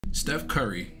Steph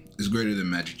Curry is greater than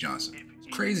Magic Johnson.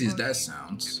 Crazy as that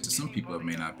sounds, to some people it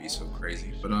may not be so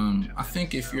crazy, but I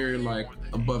think if you're like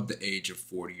above the age of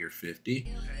 40 or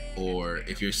 50, or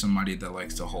if you're somebody that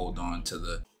likes to hold on to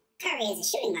the Curry is a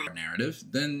shooting guard narrative,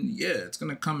 then yeah, it's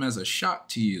gonna come as a shock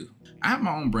to you. I have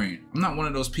my own brain. I'm not one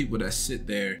of those people that sit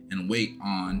there and wait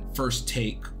on First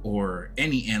Take or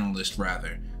any analyst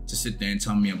rather to sit there and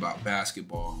tell me about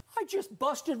basketball. I just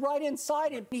busted right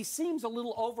inside him. He seems a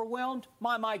little overwhelmed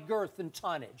by my girth and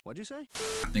tonnage. What'd you say?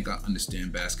 I think I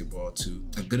understand basketball to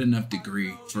a good enough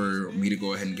degree for me to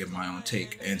go ahead and give my own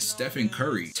take. And Stephen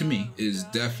Curry, to me, is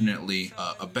definitely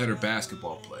a better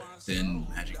basketball player than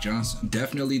Magic Johnson.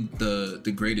 Definitely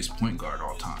the greatest point guard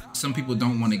all time. Some people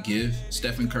don't want to give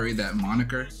Stephen Curry that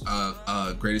moniker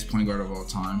of greatest point guard of all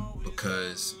time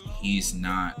because he's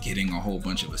not getting a whole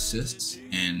bunch of assists.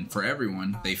 And for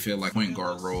everyone, they feel like point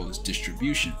guard role is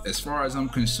distribution. As far as I'm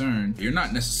concerned, you're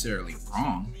not necessarily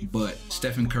wrong, but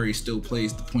Stephen Curry still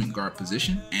plays the point guard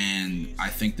position. And I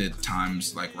think that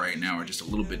times like right now are just a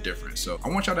little bit different. So I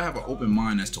want y'all to have an open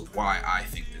mind as to why I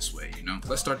think this way, you know?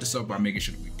 Let's start this up by making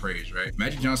sure that we praise, right?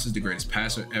 Magic Johnson's the greatest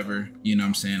passer ever. You know what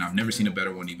I'm saying? I've never seen a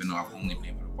better one, even though I've only been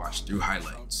able to watch through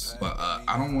highlights. But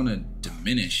I don't want to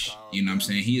diminish, you know what I'm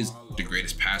saying? He is the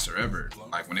greatest passer ever.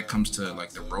 Like when it comes to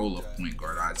like the role of point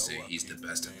guard, I'd say he's the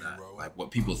best at that. Like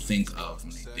what people think of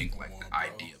when they think like the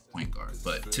idea of point guard.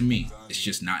 But to me, it's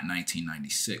just not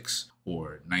 1996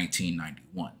 or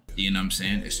 1991. You know what I'm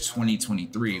saying? It's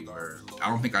 2023 where I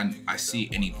don't think I see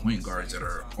any point guards that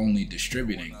are only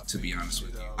distributing, to be honest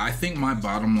with you. I think my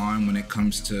bottom line when it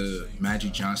comes to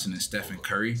Magic Johnson and Stephen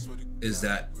Curry is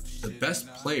that the best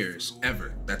players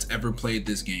ever that's ever played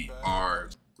this game are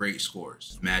great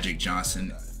scorers. Magic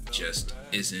Johnson just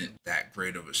isn't that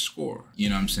great of a scorer. You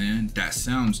know what I'm saying? That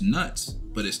sounds nuts,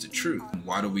 but it's the truth.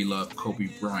 Why do we love Kobe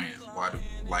Bryant? Why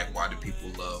do people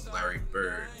love Larry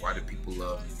Bird? Why do people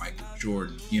love Michael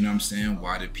Jordan? You know what I'm saying?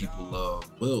 Why did people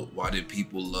love Wilt? Why did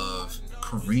people love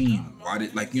Kareem? Why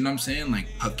did, like, you know what I'm saying? Like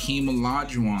Hakeem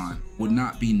Olajuwon would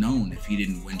not be known if he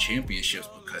didn't win championships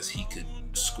because he could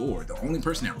score. The only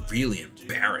person that really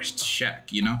embarrassed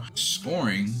Shaq, you know?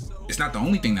 Scoring is not the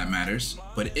only thing that matters,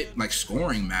 but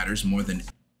scoring matters more than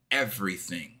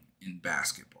everything in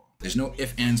basketball. There's no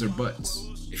ifs, ands, or buts.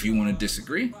 If you want to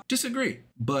disagree, disagree.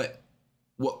 But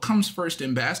what comes first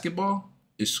in basketball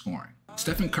is scoring.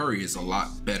 Stephen Curry is a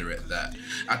lot better at that.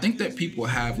 I think that people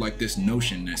have like this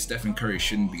notion that Stephen Curry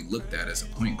shouldn't be looked at as a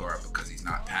point guard because he's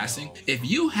not passing. If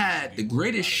you had the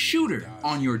greatest shooter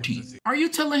on your team, are you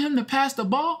telling him to pass the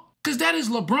ball? Because that is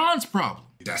LeBron's problem.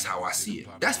 That's how I see it.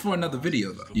 That's for another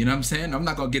video though. You know what I'm saying? I'm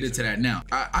not gonna get into that now.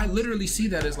 I literally see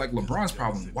that as like LeBron's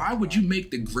problem. Why would you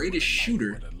make the greatest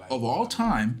shooter of all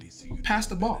time pass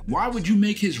the ball? Why would you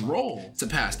make his role to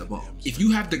pass the ball? If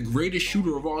you have the greatest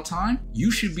shooter of all time, you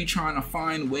should be trying to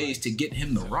find ways to get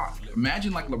him the rock.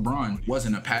 Imagine like LeBron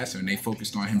wasn't a passer and they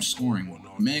focused on him scoring.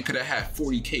 Man could have had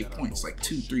 40K points like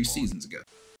 2-3 seasons ago.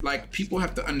 Like, people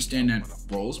have to understand that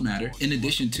roles matter in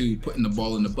addition to putting the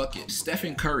ball in the bucket.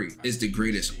 Stephen Curry is the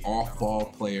greatest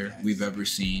off-ball player we've ever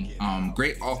seen.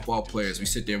 Great off-ball players. We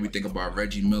sit there, we think about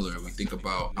Reggie Miller, we think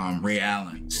about Ray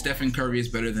Allen. Stephen Curry is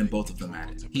better than both of them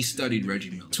at it. He studied Reggie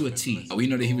Miller to a T. We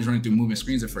know that he was running through moving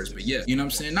screens at first, but yeah, you know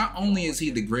what I'm saying? Not only is he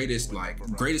the greatest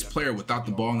player without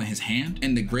the ball in his hand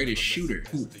and the greatest shooter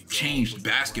who changed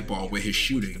basketball with his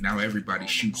shooting. Now everybody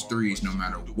shoots threes no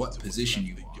matter what position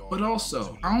you are. But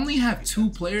also, I only have 2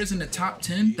 players in the top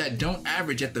 10 that don't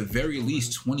average at the very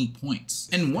least 20 points.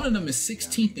 And one of them is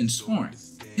 16th in scoring.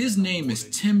 His name is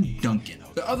Tim Duncan.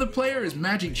 The other player is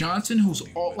Magic Johnson, who's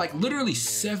literally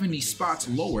 70 spots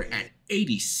lower at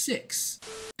 86.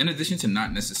 In addition to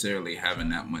not necessarily having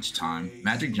that much time,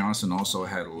 Magic Johnson also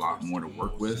had a lot more to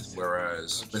work with,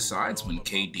 whereas besides when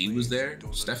KD was there,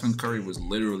 Stephen Curry was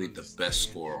literally the best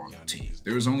scorer on the team.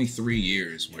 There was only 3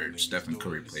 years where Stephen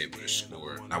Curry played with a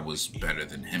scorer that was better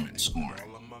than him in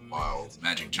scoring. While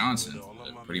Magic Johnson,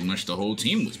 pretty much the whole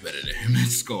team was better than him in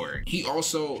scoring. He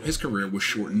also, his career was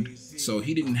shortened, so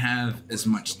he didn't have as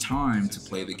much time to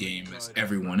play the game as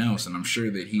everyone else, and I'm sure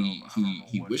that he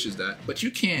wishes that. But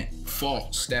you can't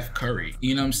fault Steph Curry,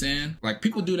 you know what I'm saying? Like,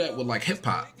 people do that with like hip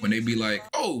hop, when they be like,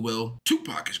 oh, well,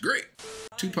 Tupac is great.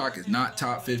 Tupac is not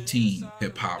top 15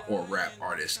 hip hop or rap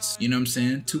artists. You know what I'm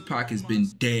saying? Tupac has been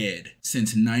dead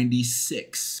since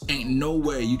 96. Ain't no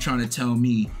way you trying to tell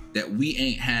me that we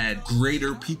ain't had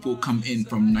greater people come in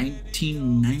from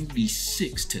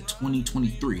 1996 to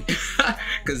 2023.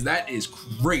 Because that is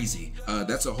crazy.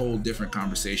 That's a whole different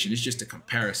conversation. It's just a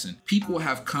comparison. People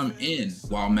have come in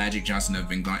while Magic Johnson have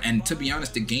been gone. And to be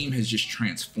honest, the game has just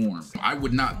transformed. I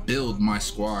would not build my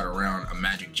squad around a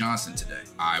Magic Johnson today.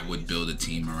 I would build a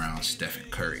team around Stephen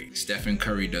Curry. Stephen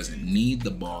Curry doesn't need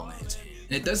the ball in his hand.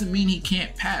 And it doesn't mean he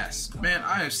can't pass. Man,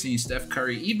 I have seen Steph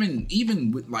Curry,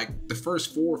 even with like the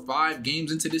first 4 or 5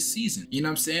 games into this season. You know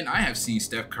what I'm saying? I have seen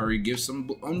Steph Curry give some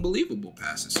unbelievable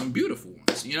passes, some beautiful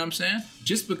ones. You know what I'm saying?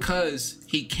 Just because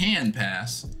he can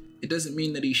pass, it doesn't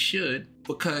mean that he should,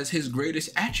 because his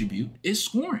greatest attribute is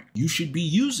scoring. You should be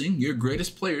using your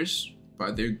greatest players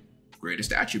by their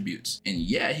greatest attributes. And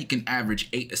yeah, he can average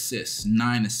 8 assists,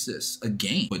 9 assists a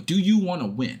game. But do you want to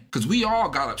win? Because we all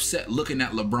got upset looking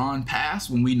at LeBron pass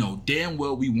when we know damn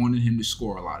well we wanted him to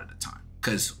score a lot of the time.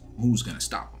 Because who's going to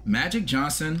stop him? Magic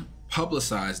Johnson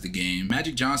publicized the game.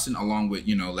 Magic Johnson, along with,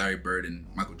 you know, Larry Bird and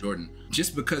Michael Jordan,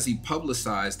 just because he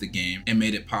publicized the game and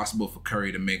made it possible for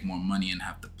Curry to make more money and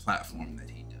have the platform that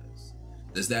he does.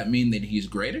 Does that mean that he's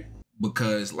greater?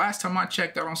 Because last time I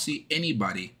checked, I don't see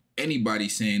anybody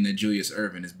saying that Julius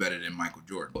Erving is better than Michael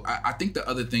Jordan. I think the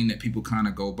other thing that people kind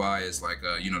of go by is like,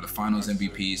 you know, the finals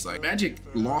MVPs. Like Magic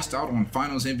lost out on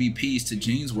finals MVPs to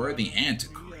James Worthy and to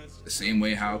Curry. The same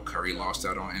way how Curry lost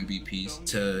out on MVPs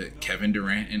to Kevin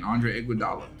Durant and Andre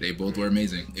Iguodala. They both were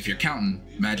amazing. If you're counting,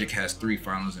 Magic has 3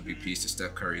 finals MVPs to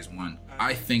Steph Curry's 1.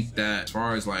 I think that as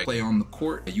far as like play on the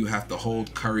court, you have to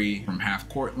hold Curry from half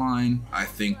court line. I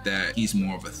think that he's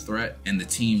more of a threat and the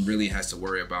team really has to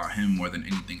worry about him more than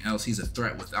anything else. He's a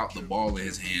threat without the ball in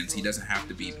his hands. He doesn't have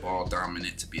to be ball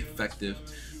dominant to be effective.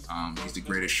 He's the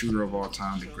greatest shooter of all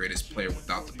time, the greatest player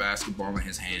without the basketball in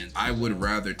his hands. I would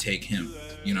rather take him.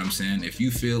 You know what I'm saying? If you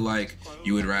feel like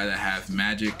you would rather have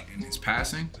Magic in his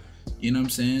passing, you know what I'm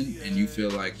saying? And you feel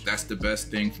like that's the best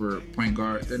thing for point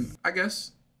guard, then I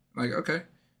guess, like, okay,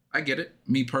 I get it.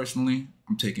 Me personally,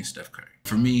 I'm taking Steph Curry.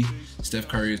 For me, Steph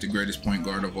Curry is the greatest point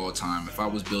guard of all time. If I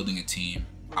was building a team,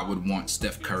 I would want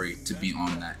Steph Curry to be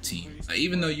on that team.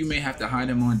 Even though you may have to hide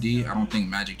him on D, I don't think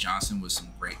Magic Johnson was some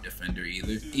great defender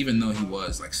either, even though he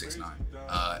was like 6'9".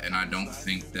 And I don't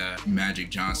think that Magic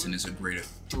Johnson is a greater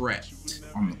threat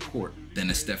on the court than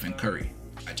a Stephen Curry.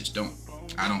 I just don't.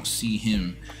 I don't see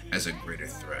him as a greater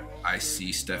threat. I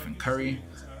see Stephen Curry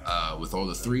with all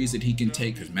the threes that he can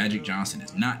take, because Magic Johnson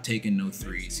is not taking no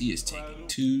threes. He is taking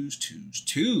twos.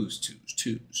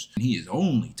 And he is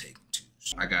only taking twos.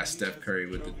 I got Steph Curry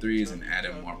with the threes and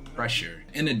added more pressure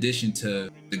in addition to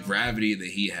the gravity that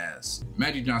he has.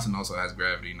 Magic Johnson also has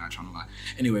gravity, not trying to lie.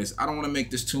 Anyways, I don't want to make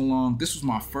this too long. This was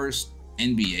my first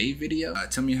NBA video.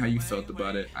 Tell me how you felt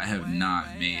about it. I have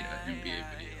not made an NBA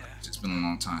video. It's been a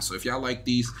long time. So if y'all like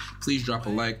these, please drop a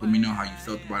like. Let me know how you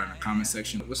felt about it in the comment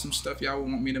section. What's some stuff y'all would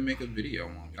want me to make a video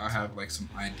on? Y'all have like some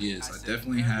ideas. I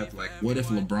definitely have like, what if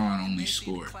LeBron only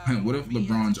scored? What if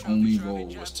LeBron's only role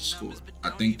was to score?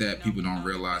 I think that people don't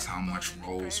realize how much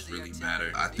roles really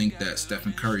matter. I think that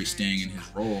Stephen Curry staying in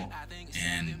his role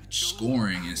and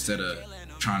scoring instead of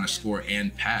trying to score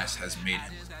and pass has made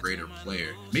him a greater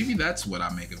player. Maybe that's what I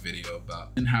make a video about,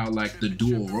 and how like the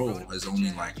dual role has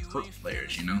only like hurt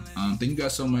players, you know? Thank you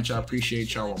guys so much. I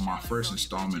appreciate y'all on my first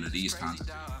installment of these kinds of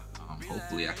videos.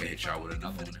 Hopefully I can hit y'all with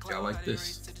another one if y'all like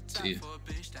this. See ya.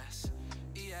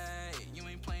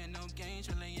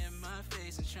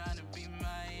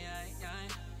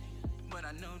 But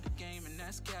I know the game and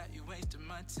that's cat, you wasting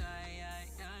my time.